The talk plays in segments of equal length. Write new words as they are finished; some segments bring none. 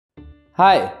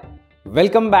Hi,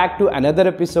 welcome back to another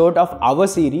episode of our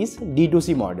series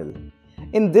D2C model.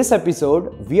 In this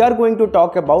episode, we are going to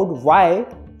talk about why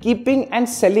keeping and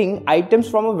selling items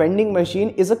from a vending machine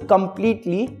is a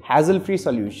completely hassle-free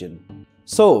solution.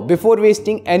 So, before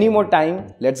wasting any more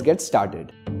time, let's get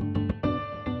started.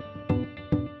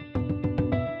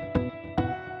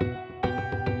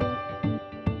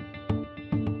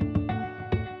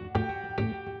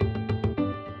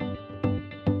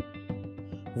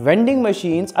 Vending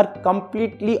machines are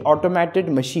completely automated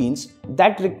machines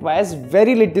that requires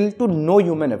very little to no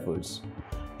human efforts.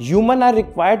 Humans are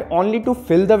required only to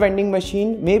fill the vending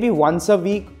machine maybe once a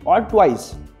week or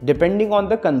twice, depending on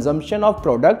the consumption of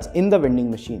products in the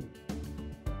vending machine.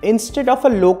 Instead of a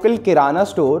local kirana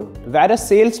store where a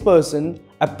salesperson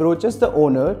approaches the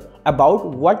owner about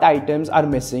what items are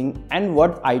missing and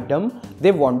what item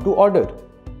they want to order.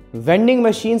 Vending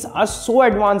machines are so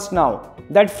advanced now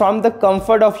that from the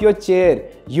comfort of your chair,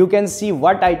 you can see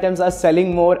what items are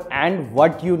selling more and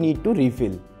what you need to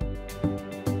refill.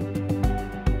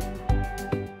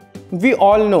 We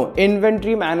all know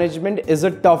inventory management is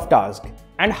a tough task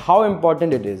and how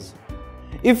important it is.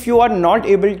 If you are not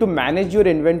able to manage your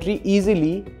inventory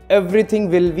easily, everything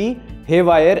will be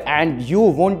haywire and you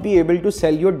won't be able to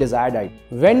sell your desired item.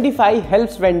 Vendify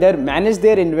helps vendors manage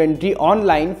their inventory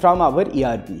online from our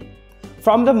ERP.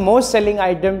 From the most selling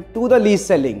item to the least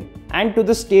selling and to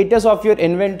the status of your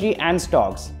inventory and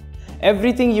stocks.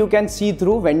 Everything you can see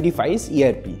through Vendify's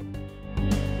ERP.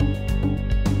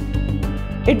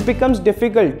 It becomes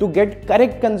difficult to get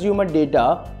correct consumer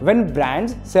data when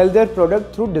brands sell their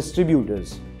product through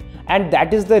distributors. And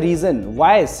that is the reason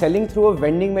why selling through a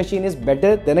vending machine is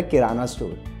better than a kirana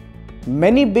store.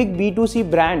 Many big B2C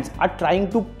brands are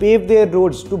trying to pave their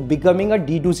roads to becoming a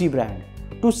D2C brand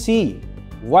to see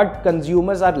what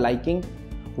consumers are liking,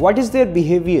 what is their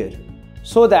behavior,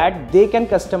 so that they can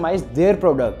customize their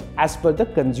product as per the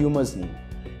consumer's need.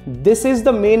 This is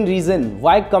the main reason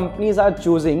why companies are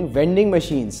choosing vending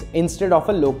machines instead of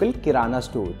a local kirana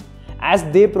store, as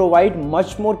they provide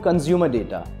much more consumer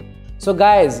data. So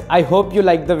guys, I hope you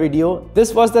liked the video.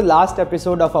 This was the last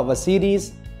episode of our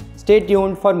series. Stay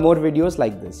tuned for more videos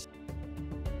like this.